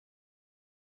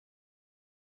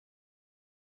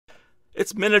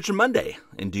It's Miniature Monday,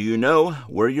 and do you know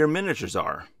where your miniatures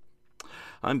are?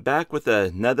 I'm back with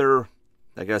another,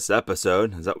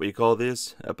 episode. Is that what you call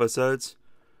these episodes?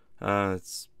 I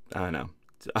don't know.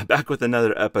 I'm back with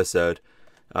another episode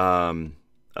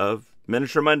of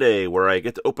Miniature Monday, where I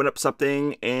get to open up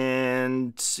something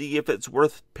and see if it's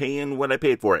worth paying what I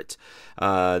paid for it.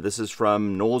 This is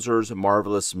from Nolzur's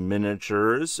Marvelous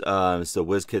Miniatures. It's the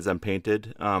WizKids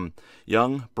Unpainted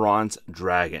Young Bronze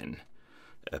Dragon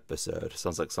episode.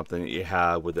 Sounds like something that you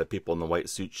have with the people in the white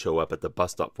suits show up at the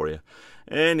bus stop for you.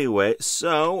 Anyway,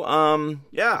 so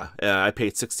I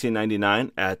paid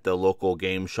 $16.99 at the local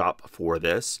game shop for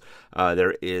this.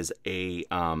 There is a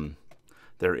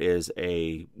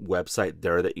website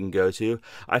there that you can go to.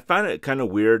 I find it kind of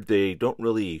weird. They don't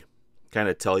really kind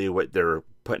of tell you what they're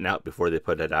putting out before they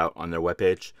put it out on their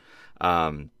webpage.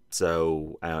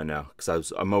 So I don't know,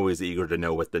 because I'm always eager to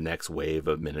know what the next wave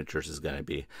of miniatures is going to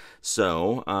be.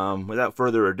 So without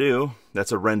further ado,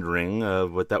 that's a rendering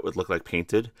of what that would look like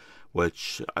painted,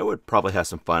 which I would probably have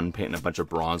some fun painting a bunch of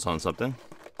bronze on something.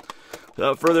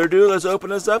 Without further ado, let's open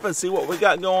this up and see what we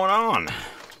got going on.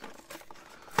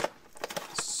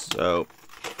 So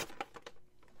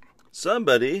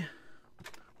somebody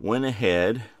went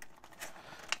ahead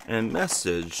and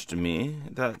messaged me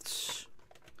that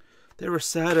they were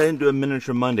sad I didn't do a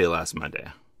Miniature Monday last Monday.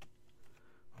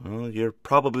 Well, you're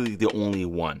probably the only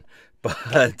one.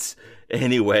 But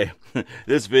anyway,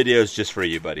 this video is just for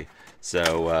you, buddy.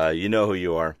 So you know who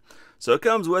you are. So it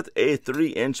comes with a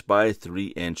 3" by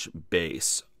 3"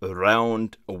 base,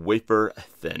 round, wafer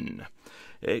thin.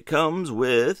 It comes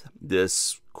with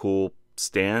this cool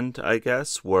stand, I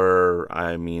guess, where,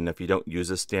 if you don't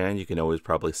use a stand, you can always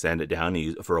probably sand it down and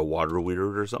use it for a water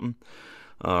weeder or something.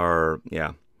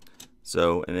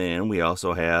 So, and then we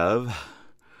also have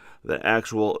the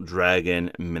actual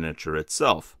dragon miniature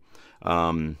itself,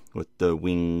 with the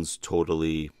wings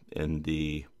totally in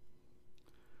the,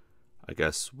 I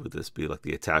guess, would this be like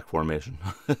the attack formation?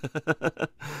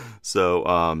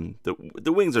 So,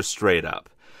 the wings are straight up.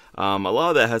 A lot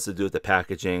of that has to do with the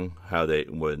packaging,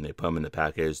 when they put them in the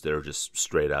package, they're just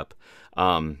straight up.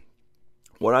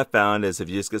 What I found is if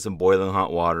you just get some boiling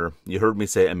hot water, you heard me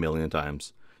say it a million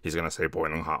times. He's going to say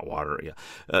boiling hot water.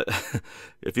 Yeah.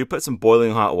 If you put some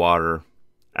boiling hot water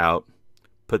out,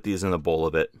 put these in a bowl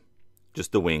of it,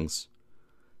 just the wings,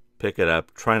 pick it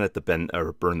up, try not to bend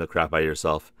or burn the crap out of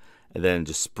yourself, and then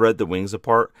just spread the wings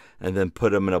apart and then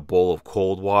put them in a bowl of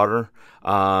cold water.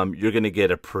 You're going to get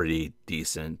a pretty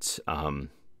decent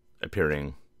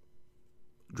appearing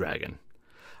dragon.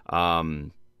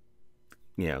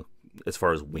 As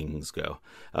far as wings go.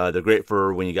 They're great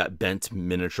for when you got bent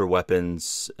miniature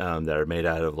weapons that are made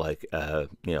out of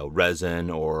resin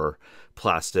or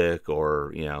plastic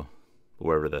or,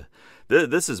 wherever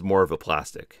this is more of a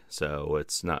plastic, so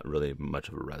it's not really much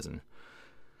of a resin.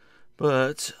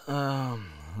 But,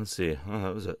 let's see. Oh,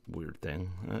 that was a weird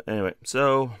thing. Anyway,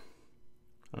 so,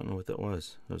 I don't know what that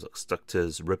was. It was stuck to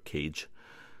his rib cage.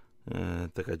 I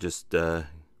think I just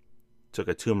took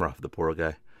a tumor off the poor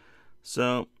guy.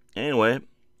 So, anyway,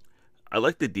 I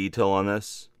like the detail on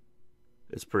this.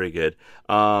 It's pretty good.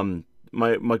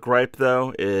 My gripe,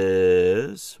 though,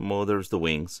 is, well, there's the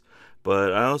wings.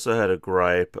 But I also had a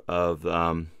gripe of,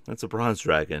 that's a bronze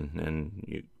dragon.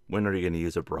 And when are you going to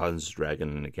use a bronze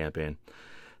dragon in a campaign?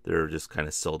 They're just kind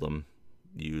of seldom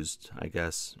used, I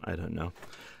guess. I don't know.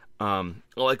 I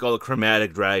like all the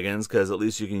chromatic dragons, because at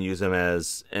least you can use them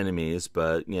as enemies.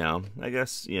 But, I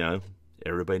guess,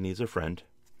 everybody needs a friend.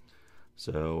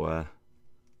 So,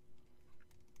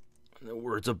 in the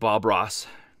words of Bob Ross.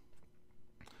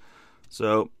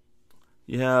 So,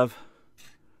 you have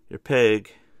your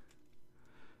peg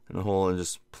in the hole and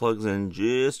just plugs in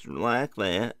just like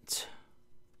that.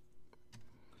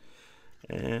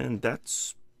 And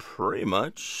that's pretty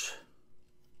much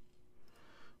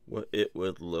what it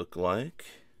would look like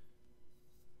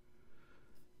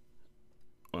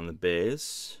on the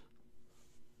base.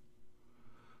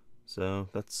 So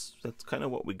that's kind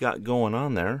of what we got going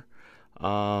on there.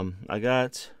 I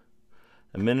got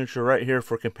a miniature right here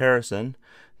for comparison.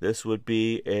 This would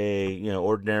be a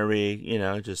ordinary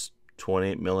just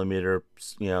 28 millimeter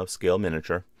scale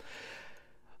miniature.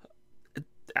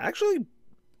 Actually,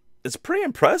 it's pretty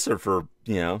impressive for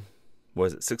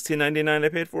was it $16.99 I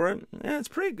paid for it? Yeah, it's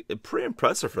pretty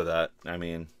impressive for that.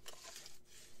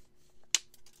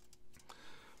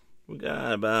 We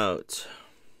got about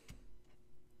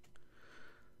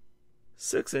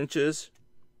 6 inches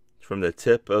from the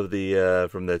tip of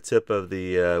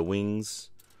the wings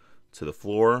to the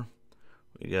floor.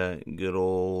 We got good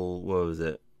old, what was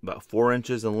it? About 4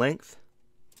 inches in length.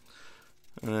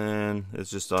 and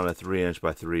it's just on a 3"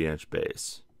 by 3"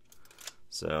 base.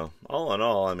 So all in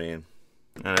all, I mean,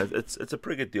 it's a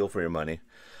pretty good deal for your money.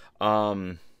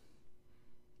 And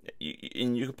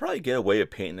you could probably get away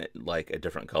with painting it like a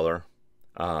different color.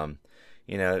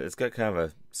 You know, it's got kind of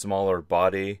a smaller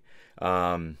body.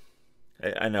 I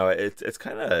know it's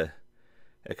kind of,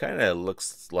 it kind of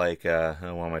looks like what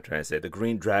am I trying to say? The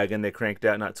Green Dragon they cranked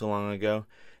out not too long ago.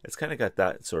 It's kind of got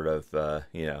that sort of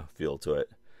you know, feel to it.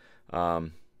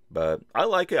 But I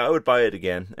like it. I would buy it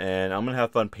again, and I'm gonna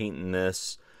have fun painting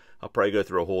this. I'll probably go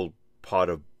through a whole pot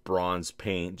of bronze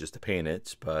paint just to paint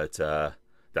it, but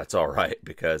that's all right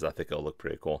because I think it'll look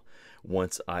pretty cool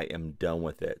once I am done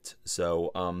with it.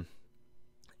 So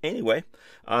anyway,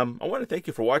 I want to thank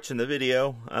you for watching the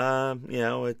video. You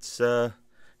know, it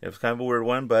was kind of a weird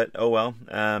one, but oh well.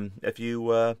 If you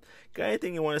got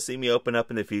anything you want to see me open up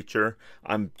in the future,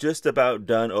 I'm just about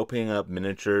done opening up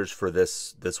miniatures for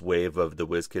this wave of the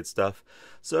WizKid stuff.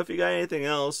 So if you got anything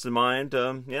else in mind,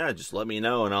 yeah, just let me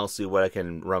know and I'll see what I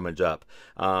can rummage up.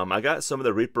 I got some of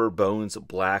the Reaper Bones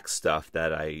Black stuff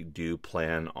that I do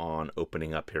plan on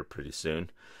opening up here pretty soon.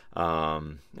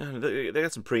 They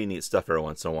got some pretty neat stuff every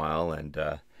once in a while,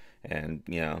 and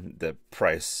you know, the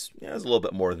price, you know, is a little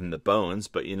bit more than the bones,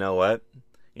 but you know what,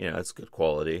 you know, it's good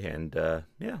quality, and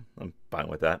yeah, I'm fine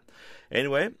with that.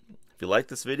 Anyway, if you like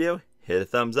this video, hit a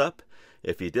thumbs up.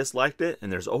 If you disliked it,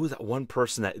 and there's always that one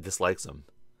person that dislikes them,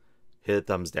 hit a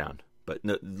thumbs down. But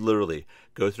no, literally,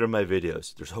 go through my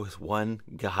videos, there's always one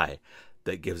guy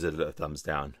that gives it a thumbs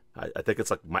down. I think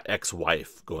it's like my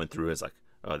ex-wife going through and is like,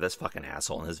 oh, that's fucking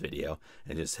asshole in this video,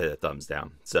 and just hit a thumbs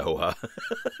down. So,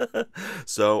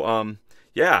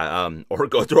 yeah, or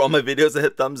go through all my videos and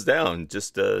hit thumbs down.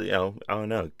 Just, you know, I don't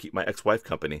know, keep my ex-wife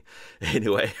company.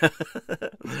 Anyway,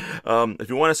 if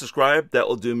you want to subscribe, that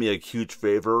will do me a huge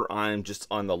favor. I'm just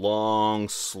on the long,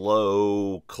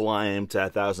 slow climb to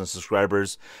 1,000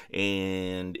 subscribers,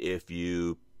 and if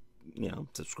you know,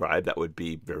 subscribe, that would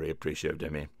be very appreciative to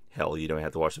me. Hell, you don't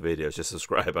have to watch the videos, just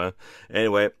subscribe, huh?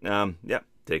 Anyway, yeah,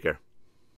 take care.